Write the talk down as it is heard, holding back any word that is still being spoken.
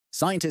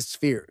Scientists'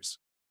 fears.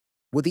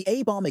 Would the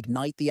A-bomb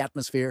ignite the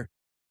atmosphere?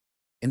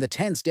 In the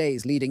tense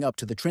days leading up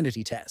to the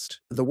Trinity Test,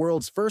 the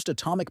world's first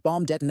atomic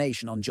bomb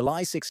detonation on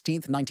July 16,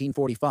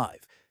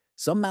 1945,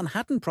 some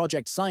Manhattan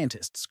Project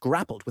scientists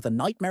grappled with a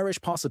nightmarish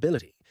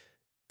possibility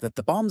that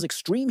the bomb's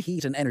extreme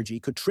heat and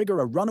energy could trigger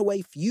a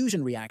runaway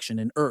fusion reaction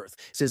in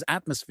Earth's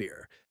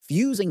atmosphere,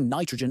 fusing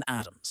nitrogen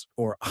atoms,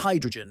 or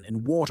hydrogen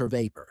in water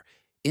vapor,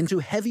 into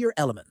heavier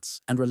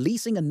elements and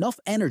releasing enough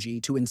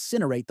energy to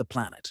incinerate the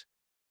planet.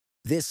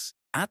 This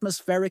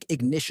atmospheric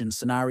ignition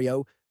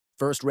scenario,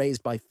 first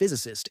raised by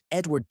physicist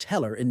Edward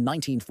Teller in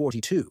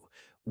 1942,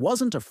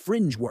 wasn't a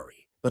fringe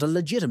worry, but a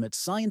legitimate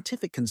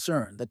scientific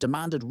concern that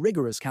demanded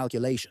rigorous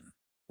calculation.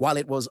 While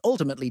it was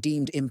ultimately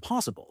deemed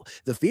impossible,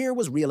 the fear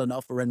was real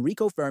enough for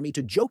Enrico Fermi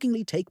to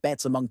jokingly take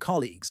bets among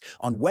colleagues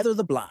on whether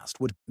the blast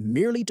would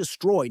merely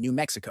destroy New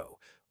Mexico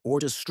or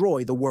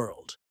destroy the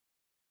world.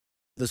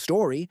 The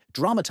story,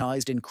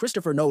 dramatized in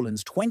Christopher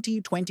Nolan's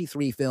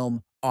 2023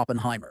 film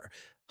Oppenheimer,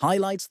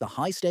 highlights the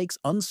high-stakes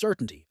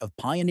uncertainty of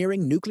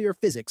pioneering nuclear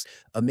physics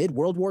amid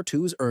World War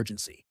II's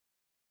urgency.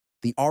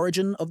 The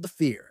origin of the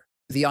fear.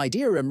 The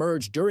idea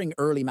emerged during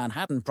early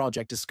Manhattan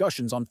Project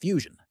discussions on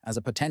fusion as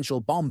a potential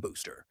bomb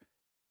booster.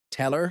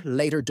 Teller,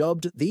 later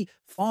dubbed the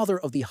father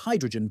of the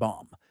hydrogen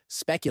bomb,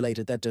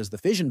 speculated that as the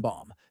fission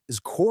bomb's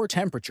core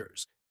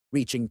temperatures,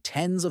 reaching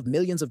tens of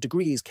millions of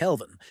degrees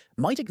Kelvin,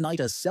 might ignite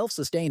a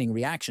self-sustaining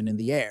reaction in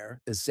the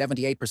air as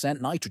 78%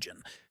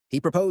 nitrogen.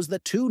 He proposed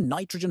that two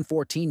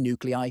nitrogen-14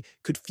 nuclei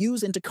could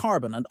fuse into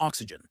carbon and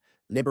oxygen,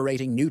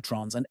 liberating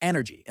neutrons and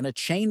energy in a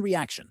chain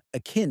reaction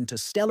akin to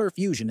stellar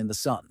fusion in the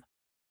sun.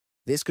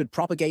 This could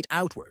propagate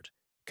outward,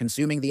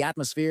 consuming the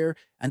atmosphere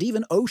and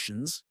even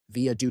oceans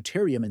via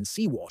deuterium in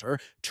seawater,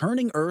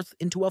 turning Earth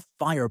into a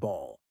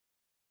fireball.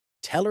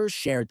 Teller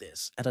shared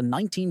this at a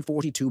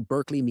 1942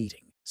 Berkeley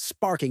meeting,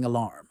 sparking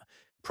alarm.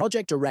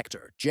 Project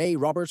director J.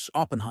 Robert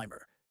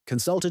Oppenheimer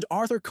consulted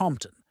Arthur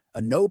Compton,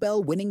 a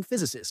Nobel-winning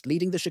physicist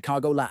leading the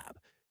Chicago lab,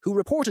 who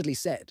reportedly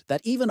said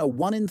that even a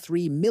 1 in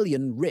 3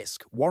 million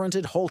risk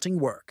warranted halting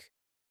work.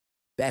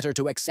 Better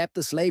to accept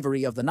the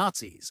slavery of the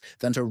Nazis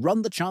than to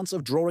run the chance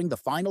of drawing the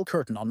final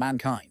curtain on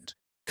mankind.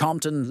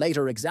 Compton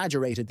later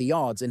exaggerated the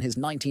odds in his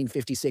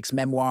 1956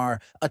 memoir,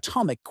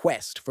 Atomic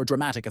Quest, for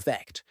dramatic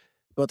effect,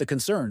 but the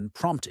concern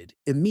prompted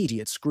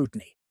immediate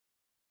scrutiny.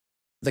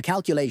 The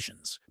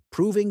calculations,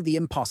 proving the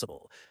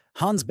impossible.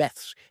 Hans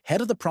Bethe, head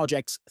of the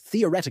project's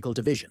theoretical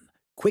division,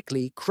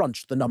 quickly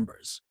crunched the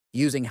numbers.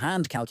 Using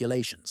hand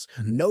calculations,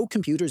 no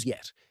computers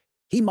yet,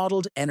 he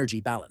modeled energy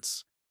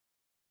balance.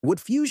 Would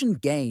fusion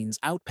gains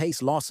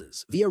outpace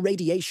losses via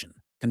radiation,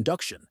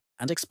 conduction,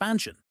 and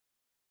expansion?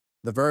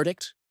 The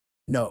verdict?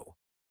 No.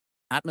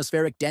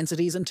 Atmospheric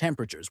densities and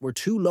temperatures were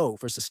too low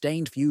for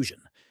sustained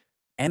fusion.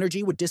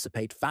 Energy would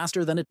dissipate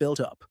faster than it built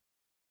up.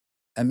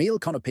 Emil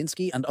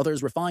Konopinski and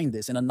others refined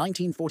this in a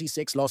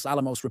 1946 Los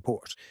Alamos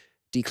report,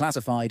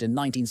 declassified in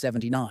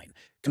 1979,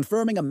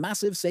 confirming a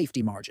massive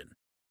safety margin.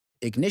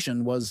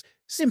 Ignition was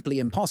simply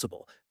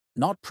impossible,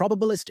 not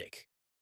probabilistic.